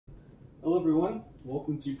Hello everyone,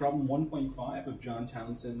 welcome to problem 1.5 of John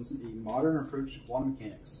Townsend's A Modern Approach to Quantum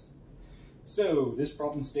Mechanics. So this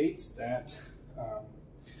problem states that,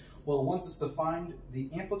 it wants us to find the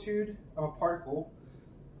amplitude of a particle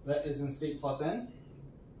that is in state plus n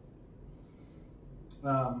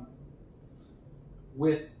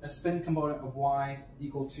with a spin component of y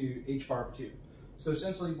equal to h bar over 2. So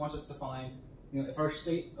essentially it wants us to find, if our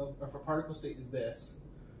state of, if our particle state is this,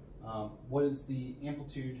 what is the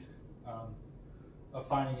amplitude of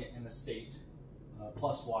finding it in the state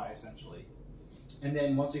plus y essentially. And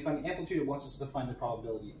then once we find the amplitude, it wants us to find the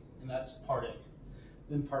probability, and that's part A.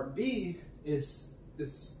 Then part B is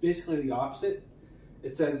basically the opposite.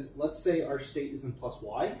 It says, let's say our state is in plus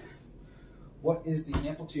y. What is the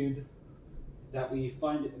amplitude that we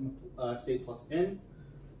find it in state plus n,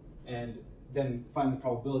 and then find the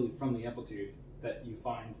probability from the amplitude that you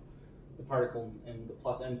find the particle in the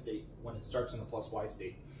plus n state when it starts in the plus y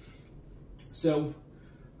state. So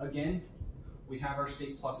again, we have our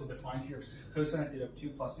state plus a defined here, cosine theta over 2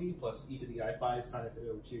 plus e to the I5 sine theta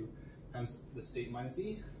over 2 times the state minus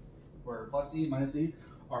e, where plus e minus e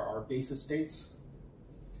are our basis states.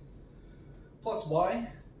 Plus y,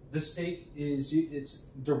 this state it's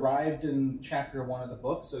derived in chapter 1 of the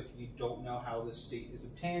book, so if you don't know how this state is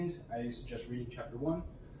obtained, I suggest reading chapter 1.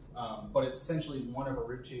 But it's essentially 1 over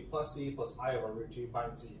root 2 plus c plus I over root 2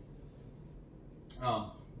 minus z,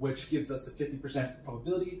 which gives us a 50%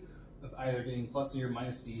 probability of either getting plus z or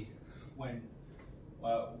minus d when,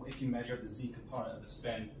 if you measure the z component of the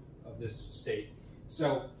spin of this state.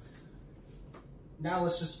 So now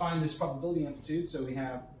let's just find this probability amplitude. So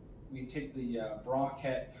we take the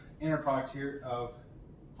Bra-Ket inner product here of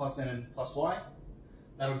plus n and plus y.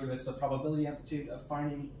 That'll give us the probability amplitude of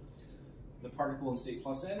finding the particle in state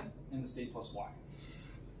plus n and the state plus y.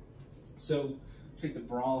 So take the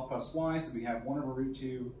Bra plus y, so we have 1 over root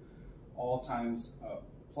 2 all times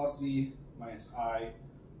plus z minus I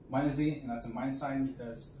minus z, and that's a minus sign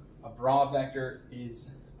because a Bra vector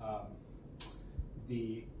is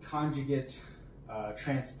the conjugate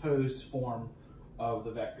transposed form of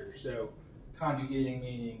the vector. So conjugating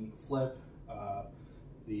meaning flip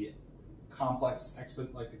the complex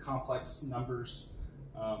the complex numbers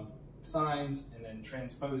signs, and then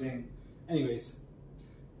transposing. Anyways,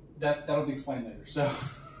 that'll be explained later. So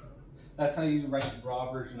that's how you write the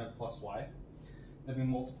raw version of plus y. Then we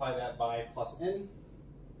multiply that by plus n,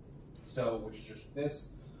 so which is just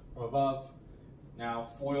this from above. Now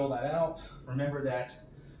FOIL that out. Remember that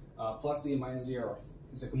plus z and minus z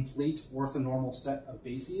is a complete orthonormal set of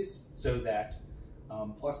bases, so that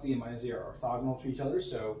plus z and minus z are orthogonal to each other.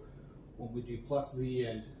 So when we do plus z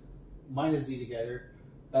and minus z together,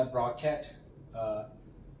 that Bra-Ket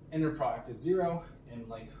inner product is 0, and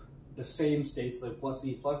like the same states like plus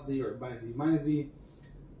z or minus z,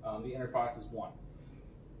 the inner product is 1.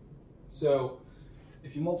 So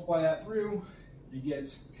if you multiply that through, you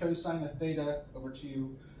get cosine of theta over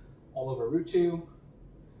 2 all over root 2.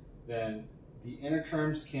 Then the inner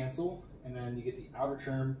terms cancel, and then you get the outer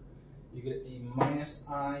term. You get a minus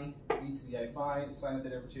I e to the I5 sine of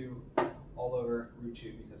theta over 2 all over root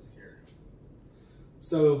 2 because of here.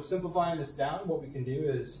 So simplifying this down, what we can do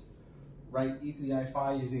is write e to the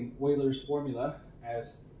I5 using Euler's formula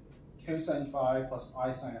as cosine phi plus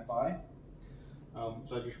I sine of phi.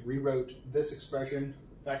 So I just rewrote this expression,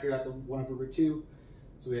 factored out the 1 over root 2.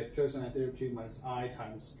 So we have cosine of theta over 2 minus I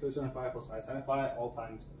times cosine of phi plus I sine of phi, all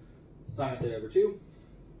times sine of theta over 2.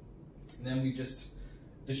 And then we just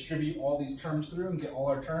distribute all these terms through and get all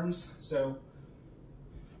our terms. So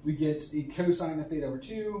we get a cosine of theta over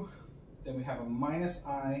 2, then we have a minus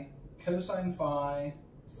I cosine phi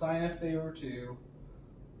sine of theta over 2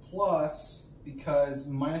 plus, because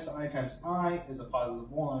minus I times I is a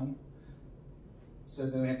positive 1, so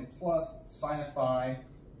then we have a plus sine of phi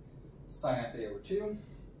sine of theta over 2.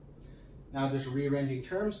 Now just rearranging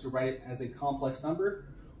terms to write it as a complex number,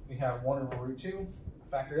 we have 1 over root 2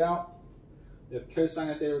 factored out. We have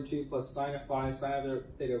cosine of theta over 2 plus sine of phi sine of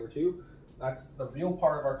theta over 2. That's the real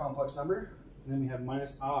part of our complex number. And then we have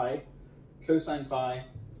minus I cosine phi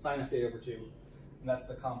sine of theta over 2. And that's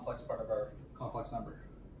the complex part of our complex number.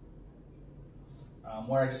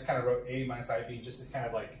 Where I just kind of wrote a minus ib just to kind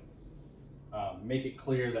of like make it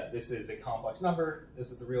clear that this is a complex number.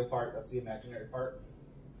 This is the real part. That's the imaginary part.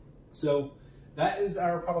 So that is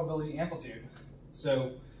our probability amplitude.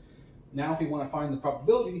 So now if we want to find the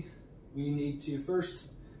probability, we need to first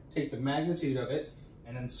take the magnitude of it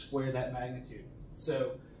and then square that magnitude.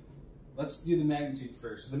 So let's do the magnitude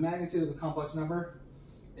first. So the magnitude of a complex number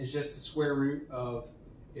is just the square root of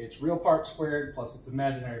its real part squared plus its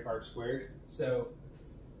imaginary part squared. So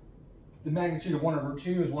The magnitude of 1 over root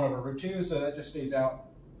 2 is 1 over root 2, so that just stays out.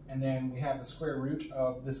 And then we have the square root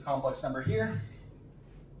of this complex number here.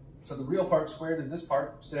 So the real part squared is this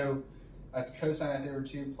part, so that's cosine of theta over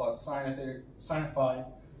 2 plus sine of phi,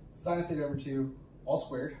 sine of theta over 2, all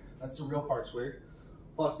squared. That's the real part squared,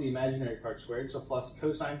 plus the imaginary part squared, so plus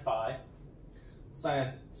cosine phi,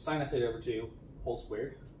 sine of theta over 2, whole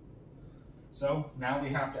squared. So now we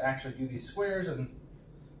have to actually do these squares and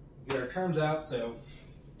get our terms out. So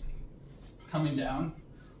coming down,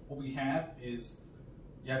 what we have is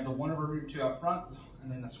you have the 1 over root 2 up front,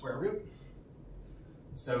 and then the square root.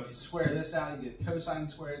 So if you square this out, you get cosine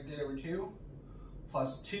squared theta over 2,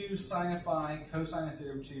 plus 2 sine of phi, cosine of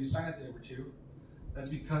theta over 2, sine of theta over 2. That's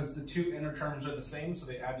because the two inner terms are the same, so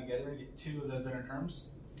they add together and you get 2 of those inner terms.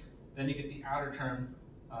 Then you get the outer term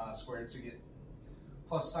squared, so you get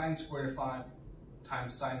plus sine squared of phi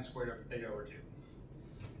times sine squared of theta over 2.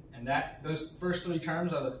 And those first 3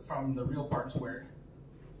 terms are from the real part squared.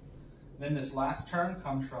 Then this last term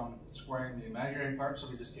comes from squaring the imaginary part, so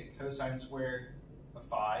we just get cosine squared of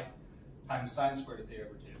phi times sine squared of theta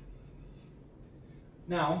over 2.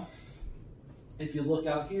 Now, if you look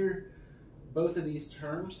out here, both of these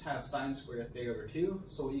terms have sine squared of theta over 2,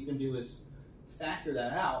 so what you can do is factor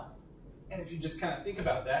that out. And if you just kind of think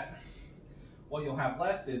about that, what you'll have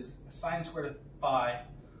left is sine squared of phi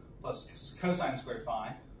plus cosine squared of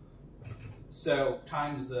phi. So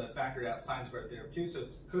times the factored out sine squared of theta over 2. So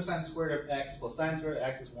cosine squared of x plus sine squared of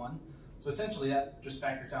x is 1. So essentially that just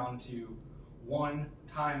factors down to 1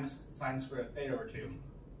 times sine squared of theta over 2.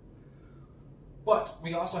 But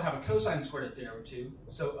we also have a cosine squared of theta over 2.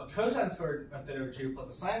 So a cosine squared of theta over 2 plus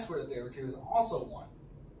a sine squared of theta over 2 is also 1.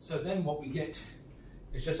 So then what we get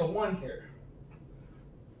is just a 1 here.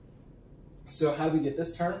 So how do we get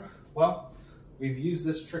this term? Well, we've used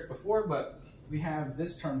this trick before, but we have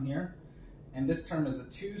this term here. And this term is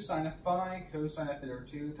a 2 sine of phi cosine of theta over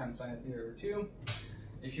 2 times sine of theta over 2.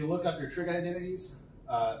 If you look up your trig identities,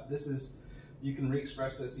 you can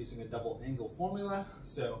re-express this using a double angle formula.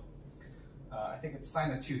 So I think it's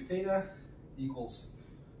sine of 2 theta equals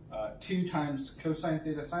 2 times cosine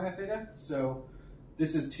theta sine of theta. So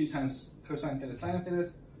this is 2 times cosine theta sine of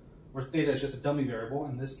theta, where theta is just a dummy variable.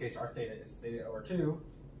 In this case, our theta is theta over 2.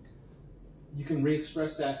 You can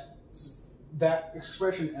re-express that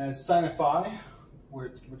expression as sine of phi,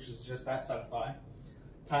 which is just that sine of phi,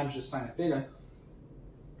 times just sine of theta,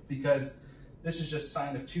 because this is just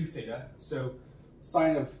sine of 2 theta. So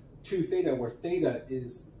sine of 2 theta, where theta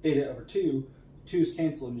is theta over 2, 2's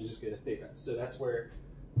cancel and you just get a theta. So that's where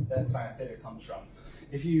that sine of theta comes from.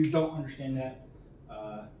 If you don't understand that,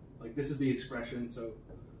 like this is the expression, so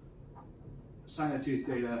sine of 2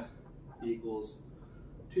 theta equals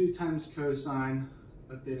 2 times cosine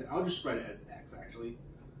of theta. I'll just write it as x actually.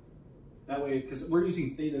 That way, because we're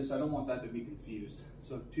using theta, so I don't want that to be confused.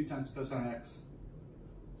 So 2 times cosine x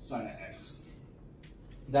sine of x.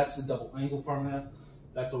 That's the double angle formula.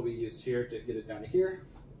 That's what we used here to get it down to here.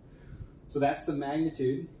 So that's the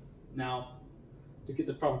magnitude. Now, to get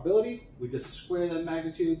the probability, we just square that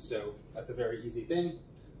magnitude, so that's a very easy thing.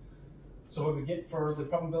 So what we get for the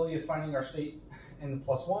probability of finding our state in the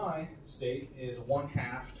plus y state is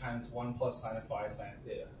 1/2 times 1 plus sine of phi sine of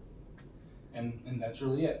theta. And that's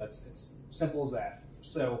really it. It's simple as that.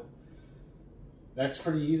 So that's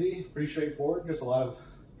pretty easy, pretty straightforward, just a lot of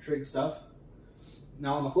trig stuff.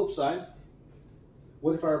 Now on the flip side,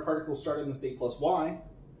 what if our particle started in the state plus y,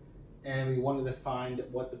 and we wanted to find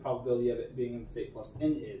what the probability of it being in the state plus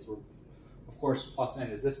n is? Well, of course, plus n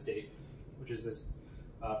is this state, which is this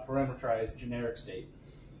parameterized generic state.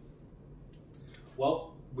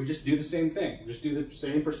 Well, we just do the same thing. We just do the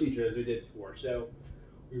same procedure as we did before. So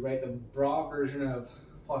we write the raw version of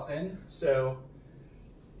plus n. So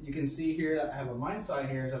you can see here that I have a minus I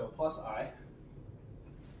here, so I have a plus I.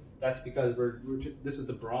 That's because this is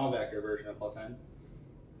the bra vector version of plus n,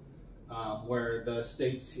 where the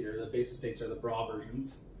states here, the basis states, are the bra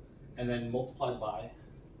versions, and then multiplied by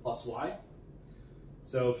plus y.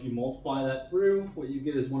 So if you multiply that through, what you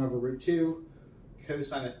get is 1 over root 2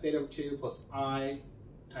 cosine of theta over 2 plus I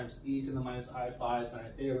times e to the minus I phi sine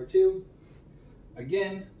of theta over 2.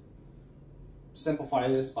 Again, simplify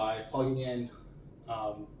this by plugging in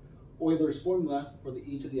Euler's formula for the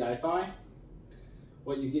e to the I phi.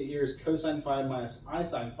 What you get here is cosine phi minus I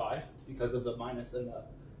sine phi, because of the minus and the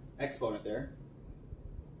exponent there.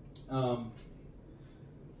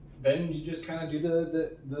 Then you just kind of do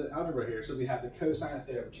the algebra here. So we have the cosine of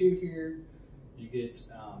theta over 2 here. You get,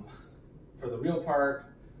 for the real part,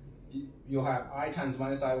 you'll have I times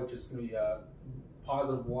minus I, which is going to be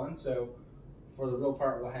positive 1. So for the real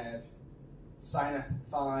part, we'll have sine of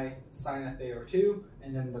phi sine of theta over 2,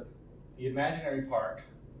 and then the imaginary part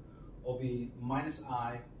will be minus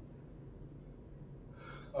I,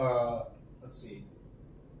 let's see,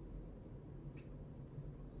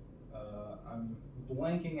 I'm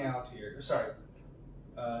blanking out here, sorry,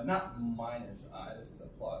 not minus I, this is a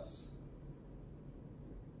plus.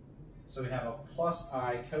 So we have a plus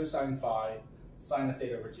I cosine phi sine of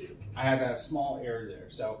theta over 2. I had a small error there,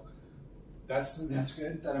 so that's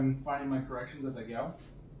good that I'm finding my corrections as I go.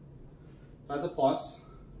 That's a plus.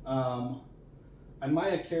 I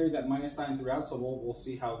might have carried that minus sign throughout, so we'll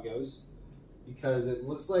see how it goes, because it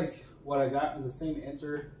looks like what I got is the same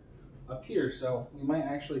answer up here, so we might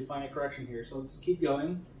actually find a correction here. So let's keep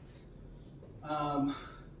going.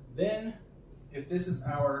 Then, if this is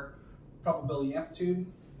our probability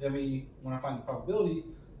amplitude, then we want to find the probability.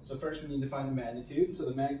 So first we need to find the magnitude. So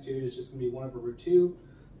the magnitude is just going to be 1 over root 2,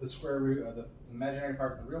 the square root of the imaginary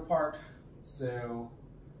part and the real part. So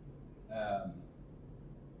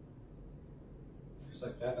just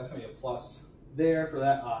like that, that's going to be a plus there for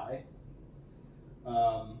that I.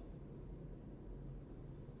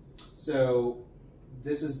 So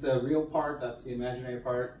this is the real part, that's the imaginary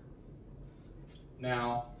part.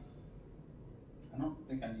 Now, I don't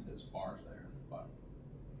think I need those bars there, but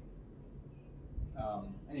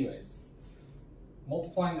anyways,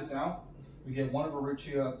 multiplying this out, we get 1 over root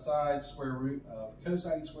 2 outside, square root of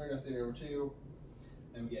cosine squared of theta over 2,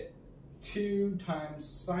 and we get 2 times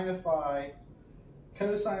sine of phi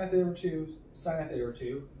cosine of theta over 2, sine of theta over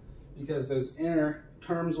 2, because those inner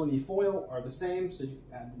terms when you FOIL are the same, so you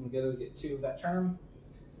add them together to get 2 of that term,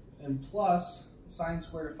 and plus sine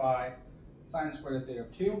squared of phi sine squared of theta over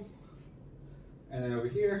 2, and then over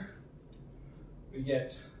here we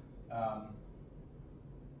get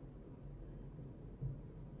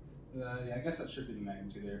I guess that should be the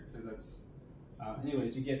magnitude there, because that's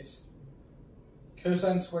anyways, you get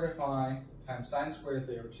cosine squared of phi times sine squared of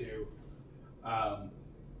theta over 2,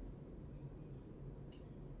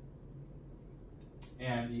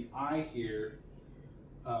 and the I here,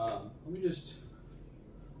 let me just,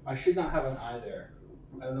 I should not have an I there.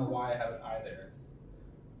 I don't know why I have an I there.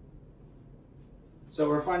 So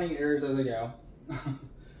we're finding errors as I go.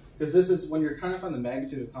 Because this is, when you're trying to find the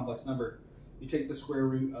magnitude of a complex number, you take the square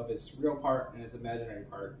root of its real part and its imaginary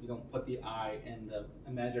part. You don't put the I in the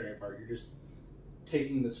imaginary part. You're just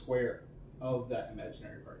taking the square of that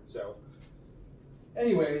imaginary part. So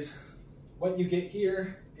anyways, what you get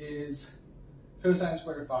here is cosine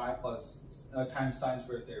squared of phi plus times sine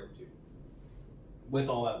squared of theta over 2, with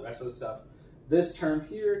all that rest of the stuff. This term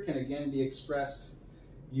here can again be expressed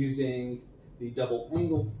using the double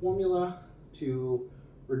angle formula to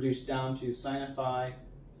reduce down to sine of phi,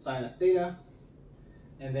 sine of theta.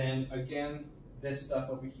 And then again, this stuff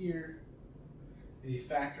over here, if you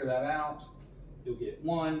factor that out, you'll get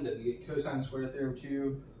 1, then you get cosine squared of theta over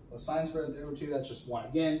 2 plus sine squared of theta over 2, that's just 1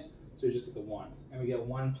 again, so you just get the 1. And we get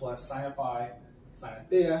 1 plus sine of phi, sine of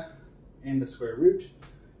theta, and the square root.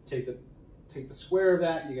 Take the square of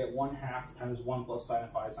that, you get 1/2 times 1 plus sine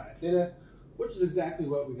of phi, sine of theta, which is exactly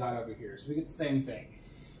what we got over here. So we get the same thing.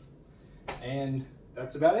 And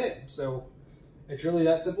that's about it. So it's really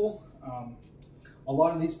that simple. A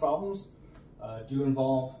lot of these problems do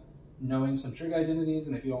involve knowing some trig identities,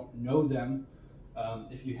 and if you don't know them,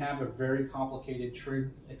 if you have a very complicated trig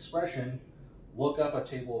expression, look up a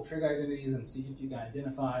table of trig identities and see if you can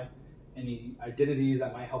identify any identities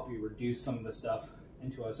that might help you reduce some of the stuff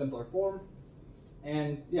into a simpler form.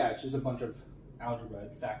 And yeah, it's just a bunch of algebra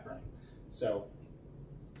and factoring. So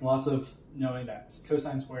lots of knowing that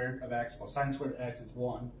cosine squared of x plus sine squared of x is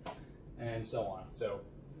 1, and so on. So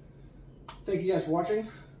thank you guys for watching.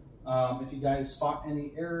 If you guys spot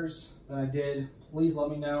any errors that I did, please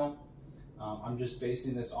let me know. I'm just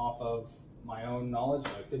basing this off of my own knowledge.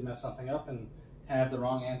 I could mess something up and have the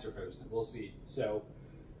wrong answer posted. We'll see. So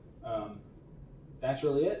that's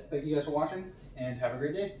really it. Thank you guys for watching, and have a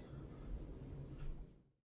great day.